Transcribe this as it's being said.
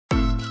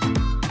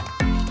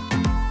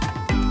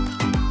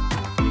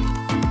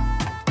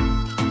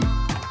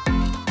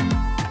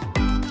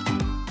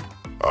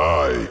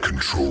I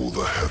control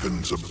the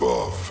heavens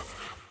above.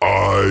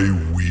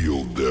 I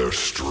wield their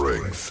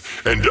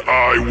strength, and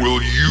I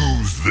will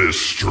use this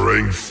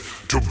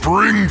strength to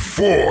bring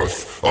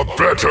forth a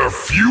better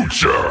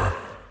future!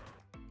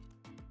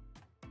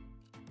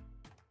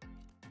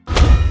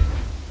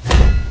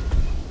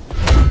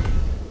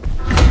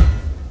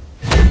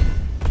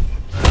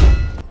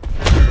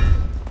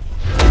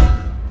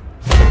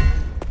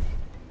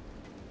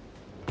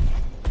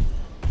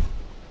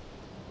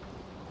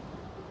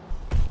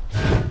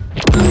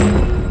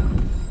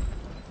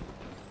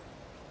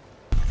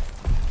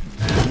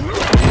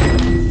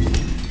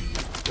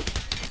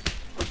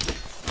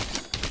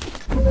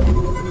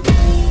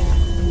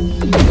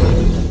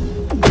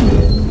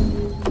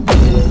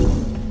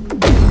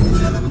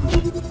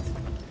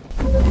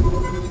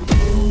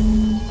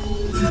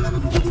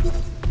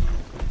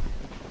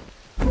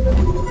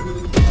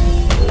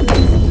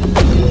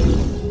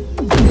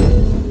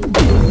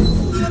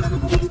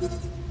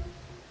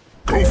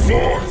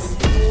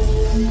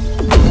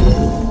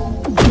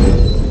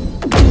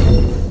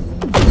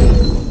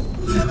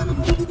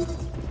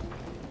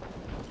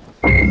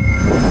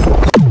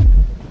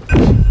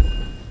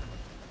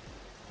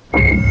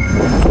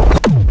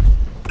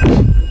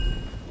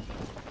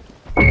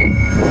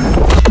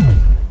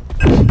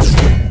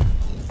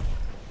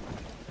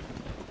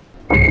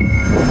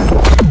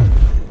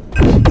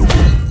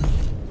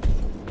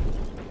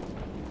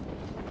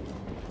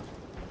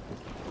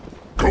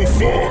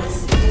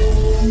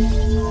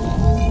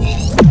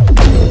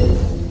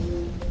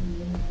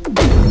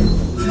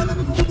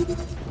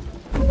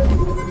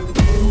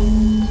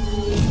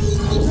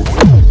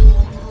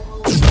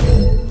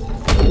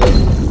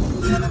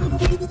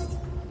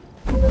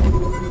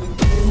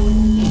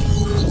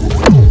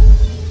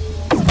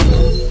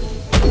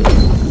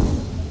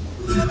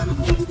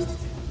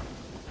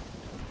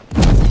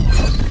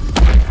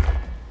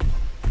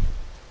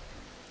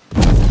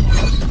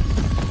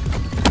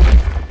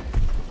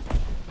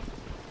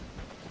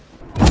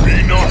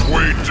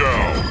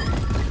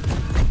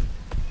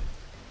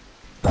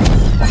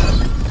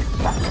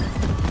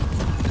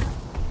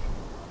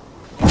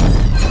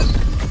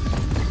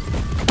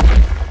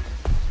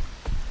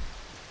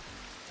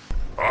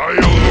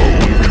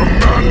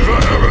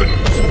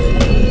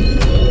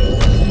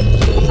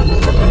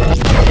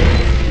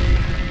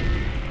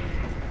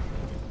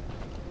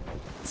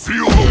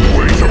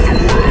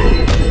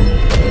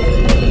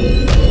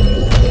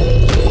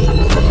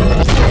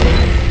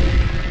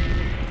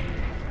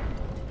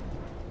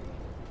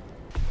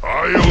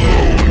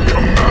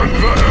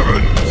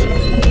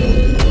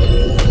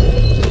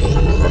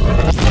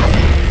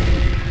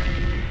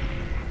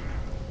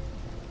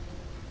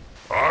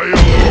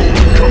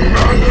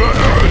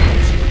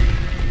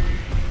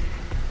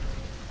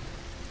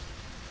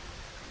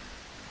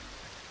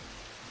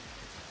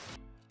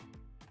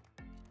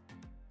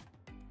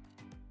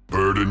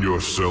 Burden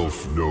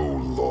yourself no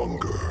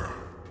longer.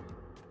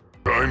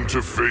 Time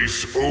to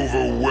face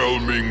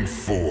overwhelming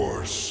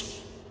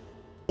force.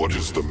 What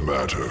is the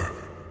matter?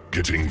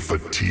 Getting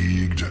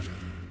fatigued?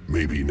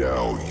 Maybe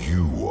now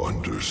you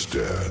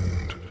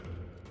understand.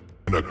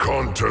 In a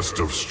contest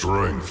of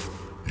strength,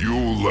 you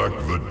lack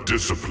the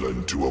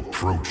discipline to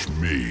approach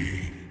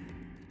me.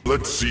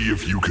 Let's see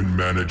if you can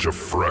manage a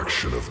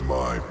fraction of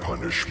my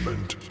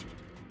punishment.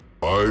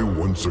 I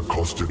once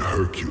accosted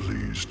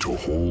Hercules to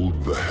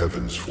hold the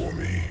heavens for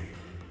me,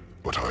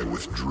 but I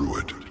withdrew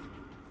it.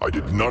 I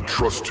did not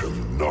trust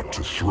him not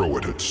to throw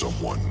it at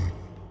someone.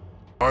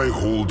 I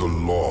hold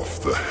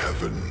aloft the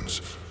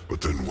heavens,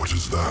 but then what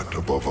is that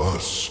above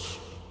us?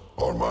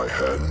 Are my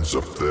hands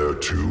up there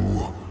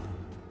too?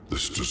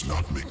 This does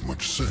not make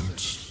much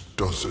sense,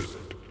 does it?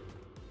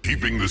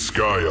 Keeping the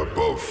sky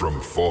above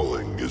from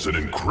falling is an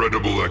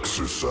incredible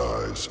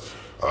exercise.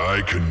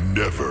 I can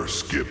never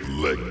skip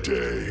leg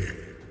day.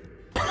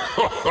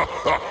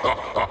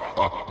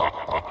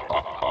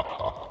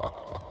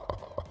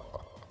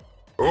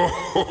 Oh,